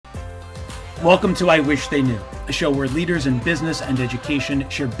Welcome to I Wish They Knew, a show where leaders in business and education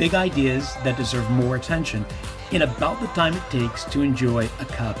share big ideas that deserve more attention in about the time it takes to enjoy a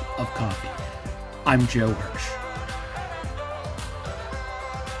cup of coffee. I'm Joe Hirsch.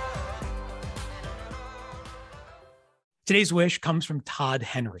 Today's wish comes from Todd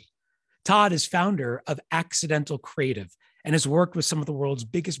Henry. Todd is founder of Accidental Creative and has worked with some of the world's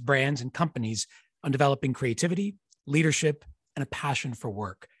biggest brands and companies on developing creativity, leadership, and a passion for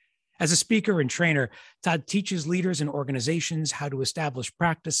work. As a speaker and trainer, Todd teaches leaders and organizations how to establish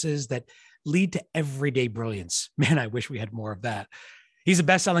practices that lead to everyday brilliance. Man, I wish we had more of that. He's a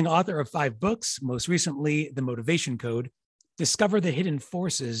best-selling author of 5 books, most recently, The Motivation Code, Discover the Hidden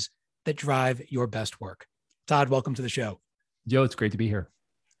Forces that Drive Your Best Work. Todd, welcome to the show. Joe, it's great to be here.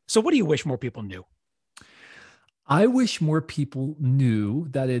 So what do you wish more people knew? I wish more people knew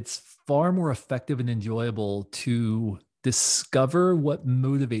that it's far more effective and enjoyable to discover what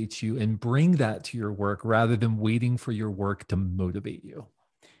motivates you and bring that to your work rather than waiting for your work to motivate you.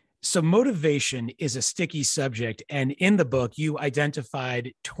 So motivation is a sticky subject. And in the book, you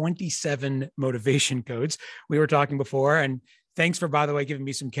identified 27 motivation codes. We were talking before, and thanks for, by the way, giving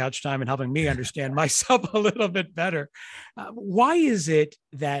me some couch time and helping me understand myself a little bit better. Why is it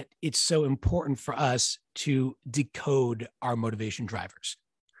that it's so important for us to decode our motivation drivers?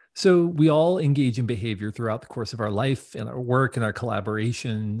 So we all engage in behavior throughout the course of our life and our work and our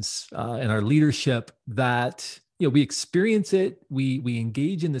collaborations and our leadership that, we experience it, we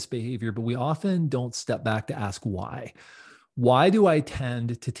engage in this behavior, but we often don't step back to ask why. Why do I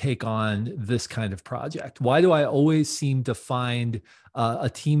tend to take on this kind of project? Why do I always seem to find a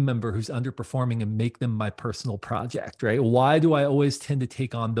team member who's underperforming and make them my personal project, right? Why do I always tend to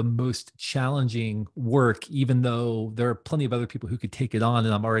take on the most challenging work, even though there are plenty of other people who could take it on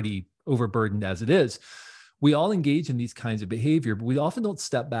and I'm already overburdened as it is? We all engage in these kinds of behavior, but we often don't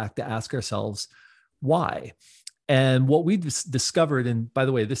step back to ask ourselves why. And what we discovered, and by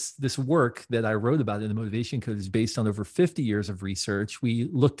the way, this work that I wrote about in the Motivation Code is based on over 50 years of research. We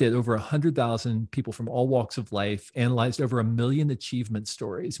looked at over 100,000 people from all walks of life, analyzed over 1 million achievement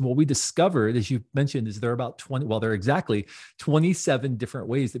stories. And what we discovered, as you mentioned, is there are about 20, well, there are exactly 27 different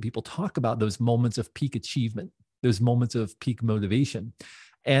ways that people talk about those moments of peak achievement, those moments of peak motivation.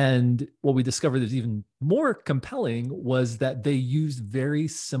 And what we discovered is even more compelling was that they used very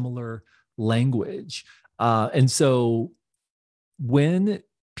similar language. And so when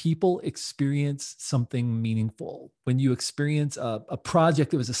people experience something meaningful, when you experience a project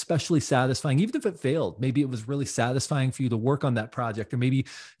that was especially satisfying, even if it failed, maybe it was really satisfying for you to work on that project, or maybe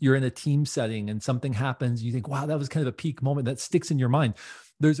you're in a team setting and something happens, you think, wow, that was kind of a peak moment that sticks in your mind.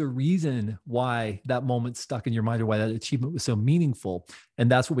 There's a reason why that moment stuck in your mind or why that achievement was so meaningful.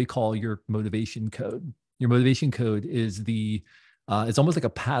 And that's what we call your motivation code. Your motivation code is it's almost like a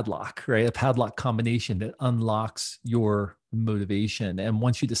padlock, right? A padlock combination that unlocks your motivation. And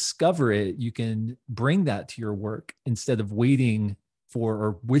once you discover it, you can bring that to your work instead of waiting for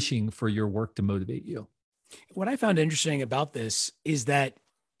or wishing for your work to motivate you. What I found interesting about this is that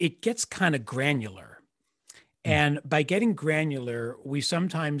it gets kind of granular. And by getting granular, we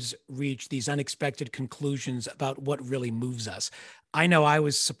sometimes reach these unexpected conclusions about what really moves us. I know I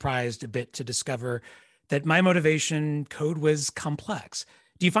was surprised a bit to discover that my motivation code was complex.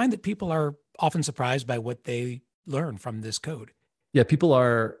 Do you find that people are often surprised by what they learn from this code? Yeah, people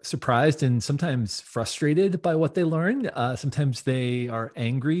are surprised and sometimes frustrated by what they learn. Sometimes they are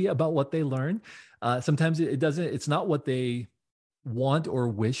angry about what they learn. Sometimes it's not what they want or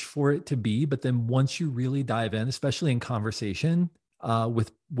wish for it to be. But then once you really dive in, especially in conversation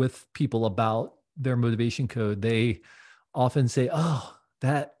with people about their motivation code, they often say, oh,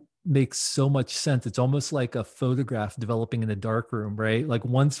 that makes so much sense. It's almost like a photograph developing in a dark room, right? Like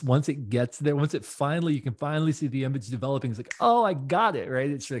once it gets there, you can finally see the image developing. It's like, oh, I got it,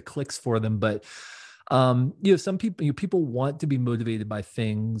 right? It sort of clicks for them. But some people want to be motivated by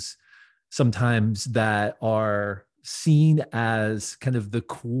things sometimes that are seen as kind of the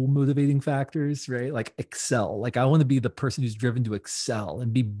cool motivating factors, right? Like excel. Like I want to be the person who's driven to excel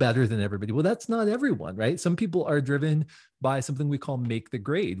and be better than everybody. Well, that's not everyone, right? Some people are driven by something we call make the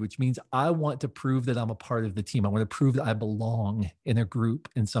grade, which means I want to prove that I'm a part of the team. I want to prove that I belong in a group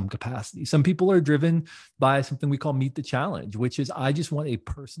in some capacity. Some people are driven by something we call meet the challenge, which is I just want a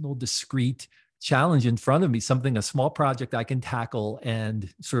personal, discrete challenge in front of me, a small project I can tackle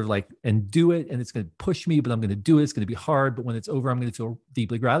and do it. And it's going to push me, but I'm going to do it. It's going to be hard, but when it's over, I'm going to feel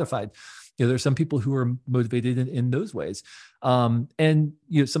deeply gratified. there's some people who are motivated in those ways. And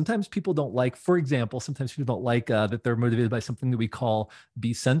sometimes people don't like, for example, sometimes people don't like that they're motivated by something that we call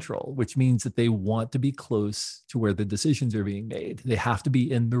be central, which means that they want to be close to where the decisions are being made. They have to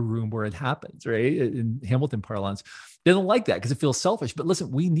be in the room where it happens, right? In Hamilton parlance, they don't like that because it feels selfish. But listen,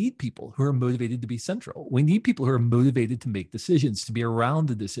 we need people who are motivated to be central. We need people who are motivated to make decisions, to be around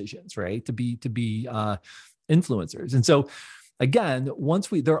the decisions, right? To be influencers. And so, again,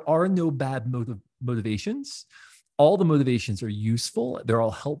 there are no bad motivations. All the motivations are useful. They're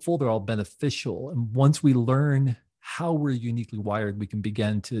all helpful. They're all beneficial. And once we learn how we're uniquely wired, we can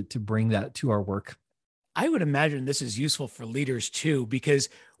begin to bring that to our work. I would imagine this is useful for leaders too, because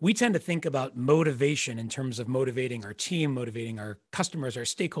we tend to think about motivation in terms of motivating our team, motivating our customers, our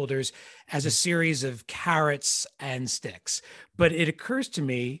stakeholders as a series of carrots and sticks. But it occurs to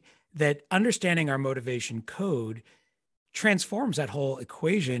me that understanding our motivation code transforms that whole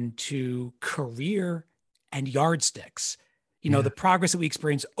equation to career and yardsticks. The progress that we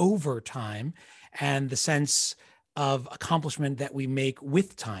experience over time and the sense of accomplishment that we make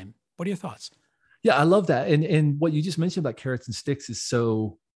with time. What are your thoughts? Yeah, I love that. And what you just mentioned about carrots and sticks is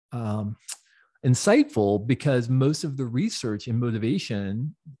so insightful, because most of the research in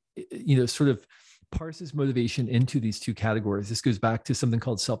motivation, sort of parses motivation into these two categories. This goes back to something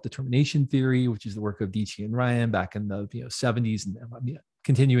called self-determination theory, which is the work of Dietschy and Ryan back in the 70s and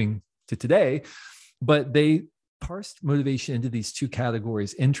continuing to today. But they parsed motivation into these two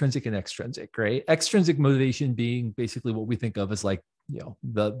categories, intrinsic and extrinsic, right? Extrinsic motivation being basically what we think of as like,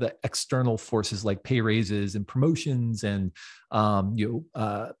 the external forces like pay raises and promotions and,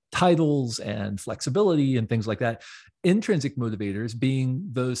 titles and flexibility and things like that. Intrinsic motivators being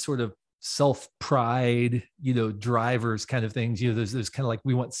those sort of self-pride, drivers kind of things, there's kind of like,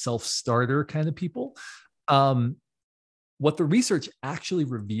 we want self-starter kind of people. What the research actually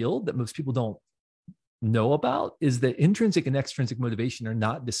revealed that most people don't know about is that intrinsic and extrinsic motivation are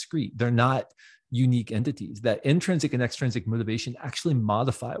not discrete. They're not unique entities. That intrinsic and extrinsic motivation actually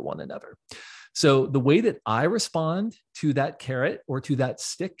modify one another. So the way that I respond to that carrot or to that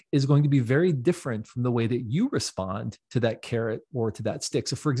stick is going to be very different from the way that you respond to that carrot or to that stick.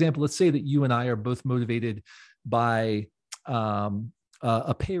 So for example, let's say that you and I are both motivated by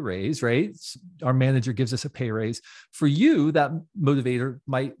a pay raise, right? Our manager gives us a pay raise. For you, that motivator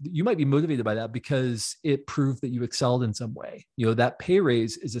you might be motivated by that because it proved that you excelled in some way. That pay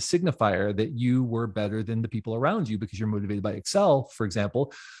raise is a signifier that you were better than the people around you because you're motivated by excel, for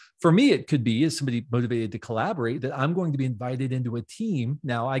example. For me, it could be, as somebody motivated to collaborate, that I'm going to be invited into a team.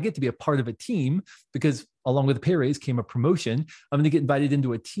 Now I get to be a part of a team because along with the pay raise came a promotion. I'm going to get invited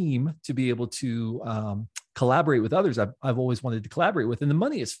into a team to be able to collaborate with others I've always wanted to collaborate with. And the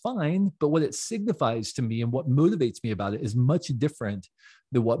money is fine, but what it signifies to me and what motivates me about it is much different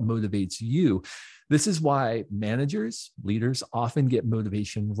than what motivates you. This is why managers, leaders often get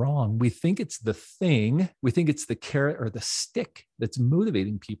motivation wrong. We think it's the thing, we think it's the carrot or the stick that's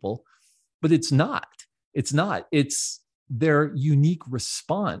motivating people, but it's not. It's not. It's their unique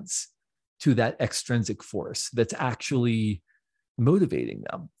response to that extrinsic force that's actually motivating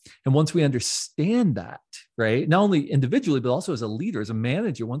them. And once we understand that, right, not only individually, but also as a leader, as a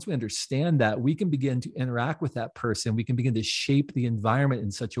manager, once we understand that, we can begin to interact with that person. We can begin to shape the environment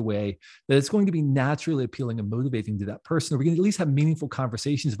in such a way that it's going to be naturally appealing and motivating to that person. Or we can at least have meaningful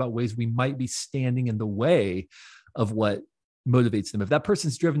conversations about ways we might be standing in the way of what motivates them. If that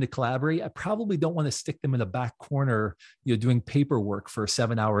person's driven to collaborate, I probably don't want to stick them in a back corner, doing paperwork for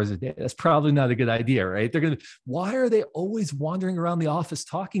 7 hours a day. That's probably not a good idea, right? Why are they always wandering around the office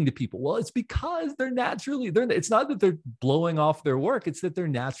talking to people? Well, it's because it's not that they're blowing off their work. It's that they're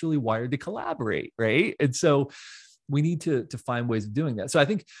naturally wired to collaborate, right? And so we need to find ways of doing that. So I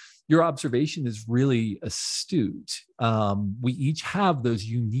think your observation is really astute. We each have those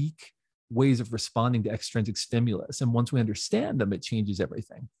unique ways of responding to extrinsic stimulus. And once we understand them, it changes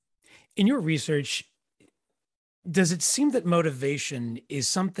everything. In your research, does it seem that motivation is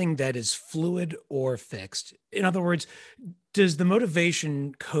something that is fluid or fixed? In other words, does the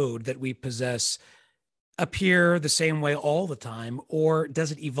motivation code that we possess appear the same way all the time, or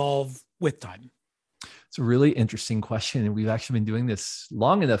does it evolve with time? It's a really interesting question. And we've actually been doing this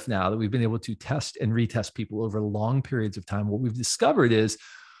long enough now that we've been able to test and retest people over long periods of time. What we've discovered is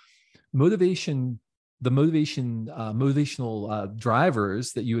motivational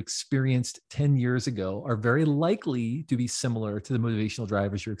drivers that you experienced 10 years ago are very likely to be similar to the motivational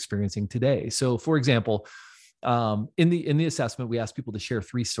drivers you're experiencing today. So for example, In the assessment, we asked people to share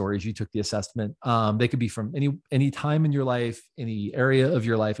 3 stories. You took the assessment. They could be from any time in your life, any area of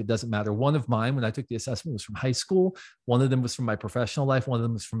your life. It doesn't matter. One of mine, when I took the assessment, was from high school. One of them was from my professional life. One of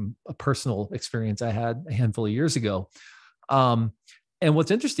them was from a personal experience I had a handful of years ago. And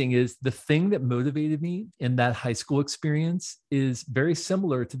what's interesting is the thing that motivated me in that high school experience is very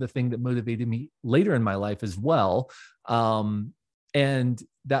similar to the thing that motivated me later in my life as well. And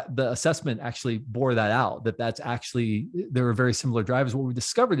that the assessment actually bore that out, that's actually, there were very similar drivers. What we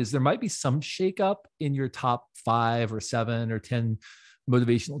discovered is there might be some shakeup in your top 5 or 7 or 10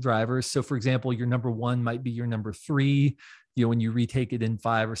 motivational drivers. So for example, your number 1 might be your number 3, when you retake it in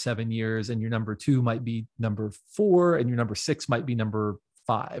 5 or 7 years, and your number 2 might be number 4, and your number 6 might be number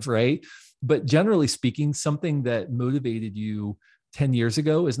 5, right? But generally speaking, something that motivated you 10 years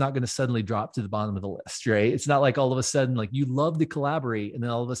ago is not going to suddenly drop to the bottom of the list, right? It's not like all of a sudden, like you love to collaborate, and then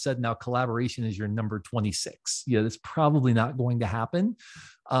all of a sudden now collaboration is your number 26. That's probably not going to happen.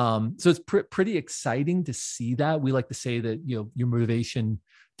 So it's pretty exciting to see that. We like to say that, your motivation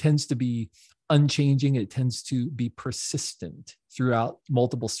tends to be unchanging. It tends to be persistent throughout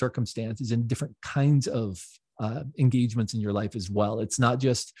multiple circumstances and different kinds of engagements in your life as well. It's not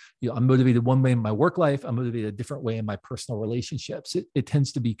just, I'm motivated one way in my work life, I'm motivated a different way in my personal relationships. It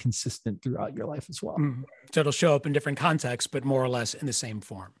tends to be consistent throughout your life as well. Mm-hmm. So it'll show up in different contexts, but more or less in the same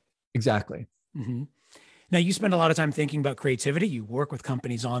form. Exactly. Mm-hmm. Now, you spend a lot of time thinking about creativity. You work with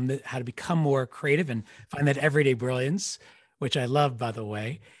companies on how to become more creative and find that everyday brilliance, which I love, by the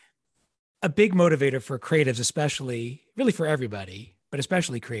way. A big motivator for creatives, especially, really for everybody, but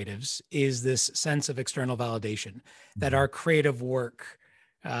especially creatives, is this sense of external validation, that our creative work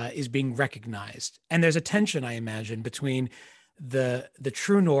is being recognized. And there's a tension, I imagine, between the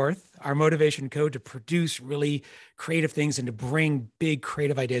true north, our motivation code to produce really creative things and to bring big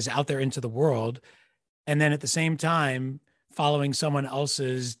creative ideas out there into the world, and then at the same time, following someone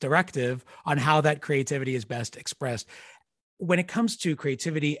else's directive on how that creativity is best expressed. When it comes to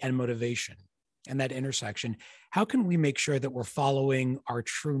creativity and motivation and that intersection, how can we make sure that we're following our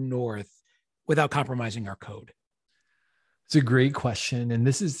true north without compromising our code? It's a great question. And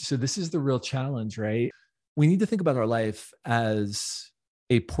this is the real challenge, right? We need to think about our life as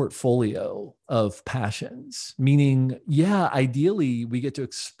a portfolio of passions, meaning, ideally we get to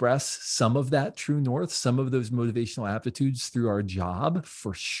express some of that true north, some of those motivational aptitudes through our job,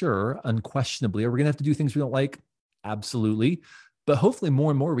 for sure, unquestionably. Are we going to have to do things we don't like? Absolutely. But hopefully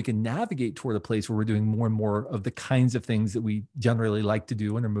more and more we can navigate toward a place where we're doing more and more of the kinds of things that we generally like to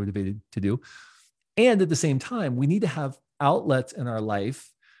do and are motivated to do. And at the same time, we need to have outlets in our life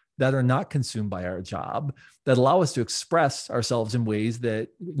that are not consumed by our job, that allow us to express ourselves in ways that,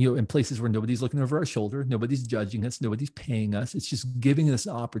 in places where nobody's looking over our shoulder, nobody's judging us, nobody's paying us. It's just giving us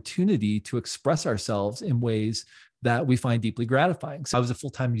an opportunity to express ourselves in ways that we find deeply gratifying. So I was a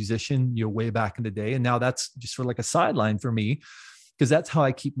full-time musician, way back in the day. And now that's just sort of like a sideline for me, because that's how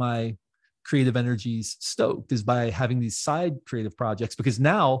I keep my creative energies stoked, is by having these side creative projects. Because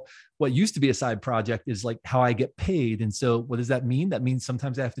now what used to be a side project is like how I get paid. And so what does that mean? That means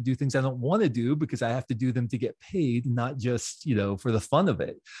sometimes I have to do things I don't want to do because I have to do them to get paid, not just, for the fun of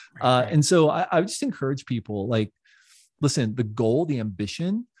it. Right. And so I would just encourage people, like, listen, the goal, the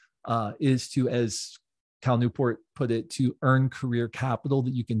ambition is to, as Cal Newport put it, to earn career capital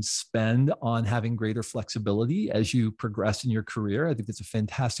that you can spend on having greater flexibility as you progress in your career. I think that's a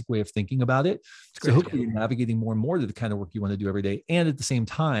fantastic way of thinking about it. So hopefully you're navigating more and more to the kind of work you want to do every day. And at the same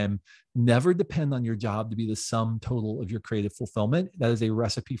time, never depend on your job to be the sum total of your creative fulfillment. That is a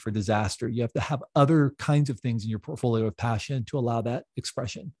recipe for disaster. You have to have other kinds of things in your portfolio of passion to allow that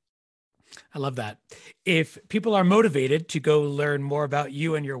expression. I love that. If people are motivated to go learn more about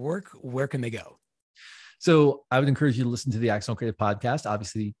you and your work, where can they go? So I would encourage you to listen to the Accidental Creative podcast.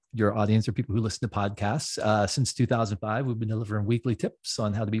 Obviously, your audience are people who listen to podcasts. Since 2005, we've been delivering weekly tips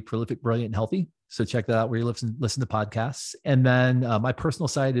on how to be prolific, brilliant, and healthy. So check that out where you listen to podcasts. And then my personal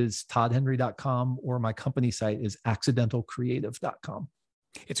site is toddhenry.com, or my company site is accidentalcreative.com.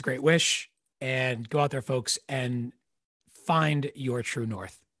 It's a great wish. And go out there, folks, and find your true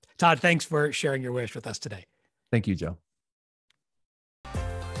north. Todd, thanks for sharing your wish with us today. Thank you, Joe.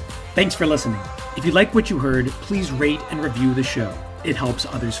 Thanks for listening. If you like what you heard, please rate and review the show. It helps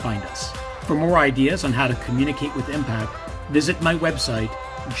others find us. For more ideas on how to communicate with impact, visit my website,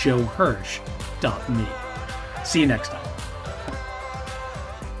 joehirsch.me. See you next time.